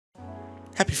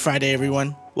Happy Friday,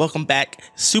 everyone. Welcome back.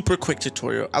 Super quick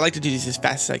tutorial. I like to do these as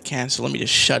fast as I can, so let me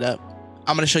just shut up.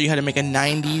 I'm going to show you how to make a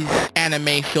 90s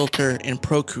anime filter in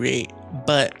Procreate,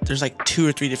 but there's like 2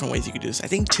 or 3 different ways you could do this. I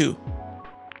think 2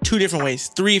 different ways,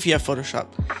 3 if you have Photoshop.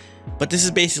 But this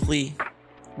is basically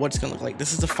what it's going to look like.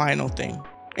 This is the final thing.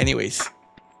 Anyways,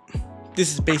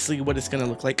 this is basically what it's going to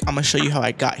look like. I'm going to show you how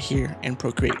I got here in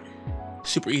Procreate.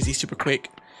 Super easy, super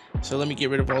quick. So let me get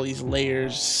rid of all these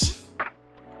layers.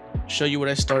 Show you what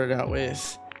I started out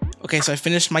with. Okay, so I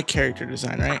finished my character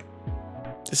design, right?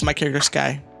 This is my character,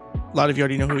 Sky. A lot of you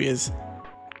already know who he is.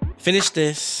 Finished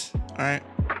this, all right?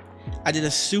 I did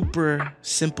a super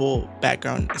simple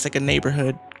background. It's like a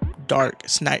neighborhood, dark,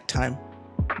 it's nighttime.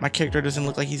 My character doesn't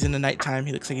look like he's in the nighttime.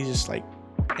 He looks like he's just like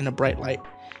in a bright light.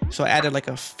 So I added like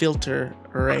a filter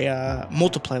or a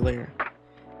multiply layer.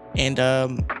 And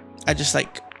I just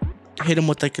like hit him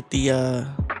with like the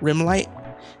rim light.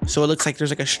 So it looks like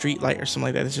there's like a street light or something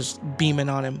like that. It's just beaming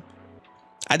on him.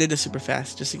 I did this super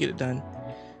fast just to get it done.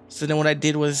 So then what I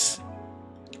did was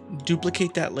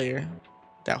duplicate that layer,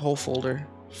 that whole folder,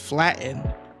 flatten.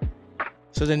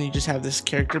 So then you just have this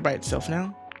character by itself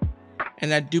now.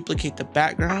 And I duplicate the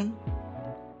background,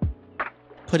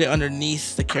 put it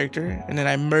underneath the character, and then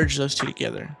I merge those two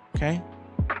together, okay?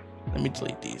 Let me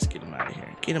delete these, get them out of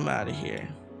here. Get them out of here.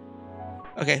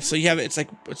 Okay, so you have it,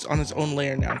 it's on its own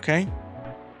layer now, okay?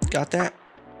 Got that?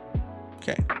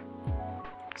 Okay.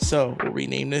 So we'll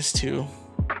rename this to,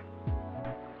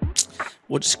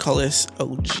 we'll just call this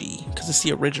OG because it's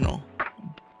the original.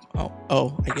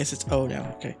 Oh, I guess it's O now.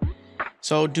 Okay.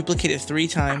 So duplicate it 3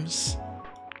 times.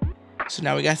 So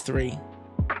now we got 3.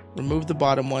 Remove the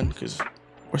bottom one because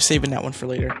we're saving that one for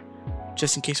later,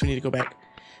 just in case we need to go back.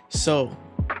 So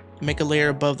make a layer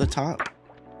above the top,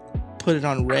 put it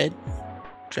on red,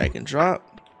 drag and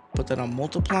drop, put that on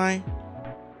multiply.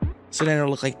 So then it'll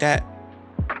look like that.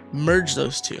 Merge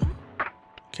those two.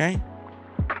 Okay?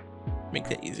 Make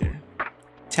that easier.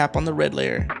 Tap on the red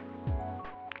layer.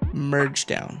 Merge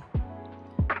down.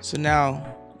 So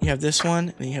now you have this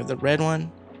one and you have the red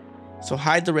one. So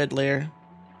hide the red layer.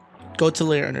 Go to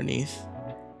layer underneath.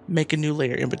 Make a new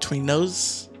layer in between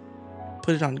those.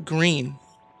 Put it on green.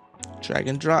 Drag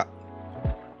and drop.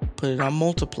 Put it on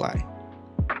multiply.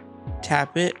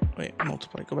 Tap it. Wait,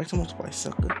 multiply. Go back to multiply.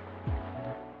 Sucker.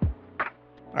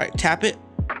 Alright, tap it.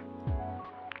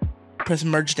 Press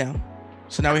merge down.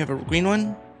 So now we have a green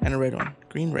one and a red one.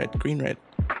 Green, red, green, red.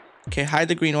 Okay, hide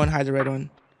the green one, hide the red one.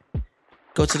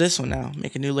 Go to this one now.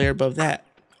 Make a new layer above that.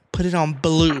 Put it on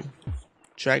blue.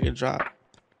 Drag and drop.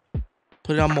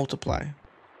 Put it on multiply.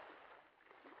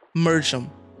 Merge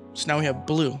them. So now we have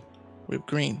blue. We have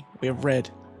green. We have red.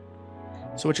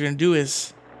 So what you're going to do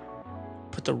is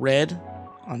put the red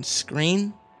on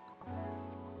screen.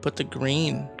 Put the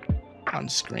green on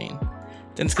screen.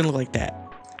 Then it's gonna look like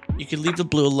that. You can leave the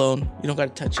blue alone. You don't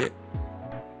gotta touch it.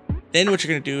 Then what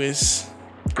you're gonna do is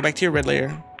go back to your red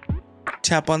layer,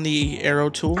 tap on the arrow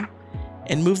tool,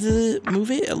 and move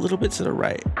it a little bit to the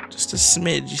right, just a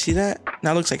smidge. You see that?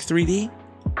 Now it looks like 3D.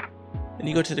 Then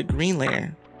you go to the green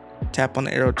layer, tap on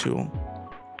the arrow tool,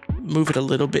 move it a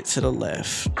little bit to the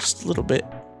left, just a little bit.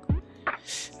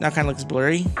 Now it kind of looks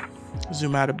blurry.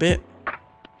 Zoom out a bit.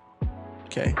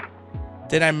 Okay.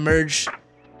 Then I merge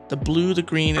the blue, the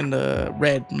green, and the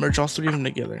red. Merge all 3 of them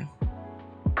together.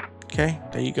 Okay,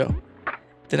 there you go.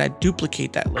 Then I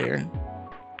duplicate that layer.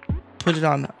 Put it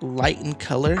on light and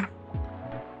color.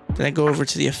 Then I go over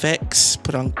to the effects.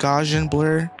 Put on Gaussian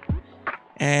blur.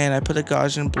 And I put a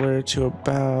Gaussian blur to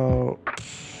about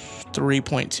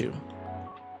 3.2.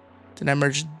 Then I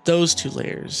merge those 2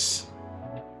 layers.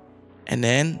 And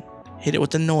then hit it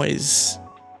with the noise.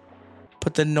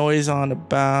 Put the noise on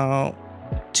about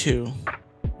 2,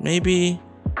 maybe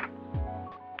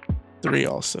 3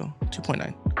 also,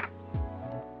 2.9.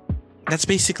 That's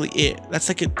basically it. That's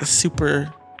like the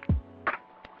super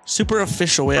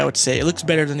official way, I would say. It looks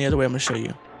better than the other way I'm gonna show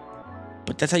you,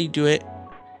 but that's how you do it.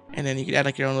 And then you can add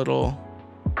like your own little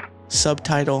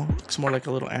subtitle. Looks more like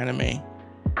a little anime.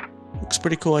 Looks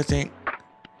pretty cool, I think.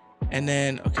 And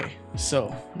then okay,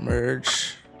 so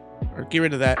merge or get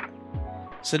rid of that.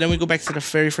 So then we go back to the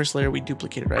very first layer we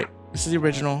duplicated, right? This is the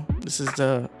original. This is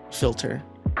the filter.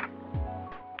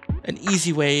 An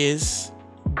easy way is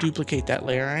duplicate that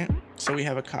layer, right? So we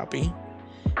have a copy.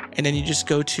 And then you just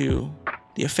go to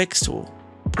the effects tool,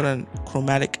 put on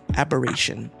chromatic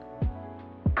aberration.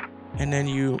 And then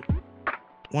you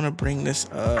want to bring this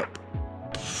up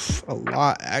a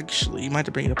lot, actually. You might have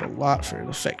to bring it up a lot for the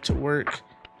effect to work.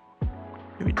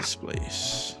 Maybe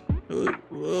displace.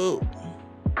 Whoa.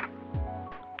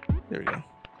 There we go.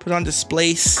 Put on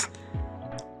displace,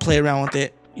 play around with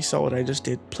it. You saw what I just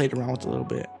did, played around with a little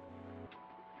bit.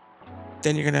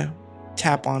 Then you're gonna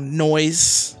tap on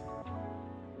noise.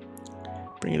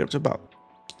 Bring it up to about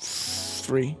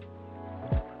 3.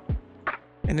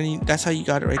 And then that's how you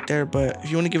got it right there. But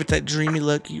if you want to give it that dreamy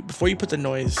look, before you put the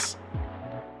noise,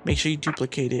 make sure you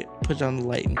duplicate it. Put it on the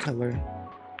light and color.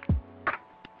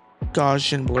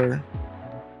 Gaussian blur.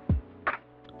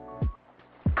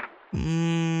 2.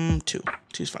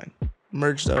 2's fine.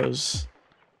 Merge those.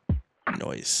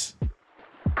 Noise.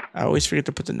 I always forget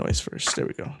to put the noise first. There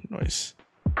we go. Noise.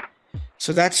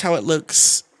 So that's how it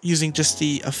looks using just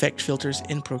the effect filters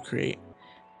in Procreate.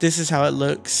 This is how it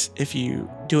looks if you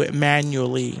do it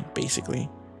manually, basically.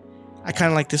 I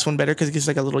kind of like this one better because it gives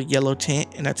like a little yellow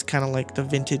tint, and that's kind of like the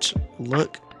vintage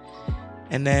look.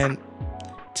 And then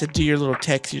to do your little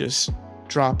text, you just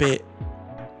drop it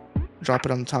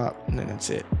on the top, and then that's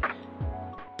it.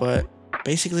 But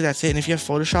basically that's it. And if you have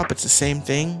Photoshop, it's the same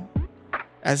thing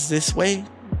as this way.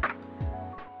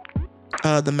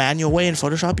 The manual way in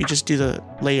Photoshop, you just do the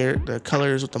layer, the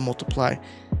colors with the multiply.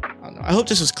 I don't know. I hope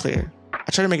this was clear.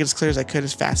 I tried to make it as clear as I could,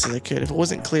 as fast as I could. If it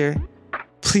wasn't clear,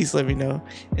 please let me know.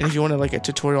 And if you want like a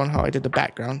tutorial on how I did the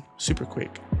background, super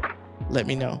quick, let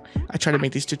me know. I try to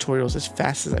make these tutorials as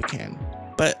fast as I can.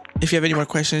 But if you have any more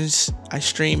questions, I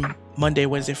stream Monday,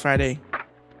 Wednesday, Friday.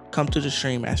 Come to the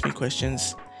stream, ask me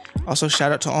questions. Also,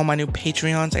 shout out to all my new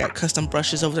Patreons. I got custom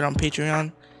brushes over there on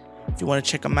Patreon. If you want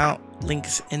to check them out,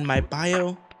 links in my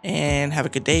bio. And have a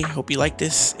good day. Hope you like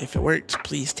this. If it worked,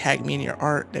 please tag me in your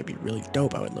art. That'd be really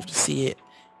dope. I would love to see it.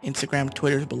 Instagram,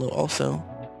 Twitter's below also.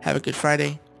 Have a good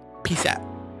Friday. Peace out.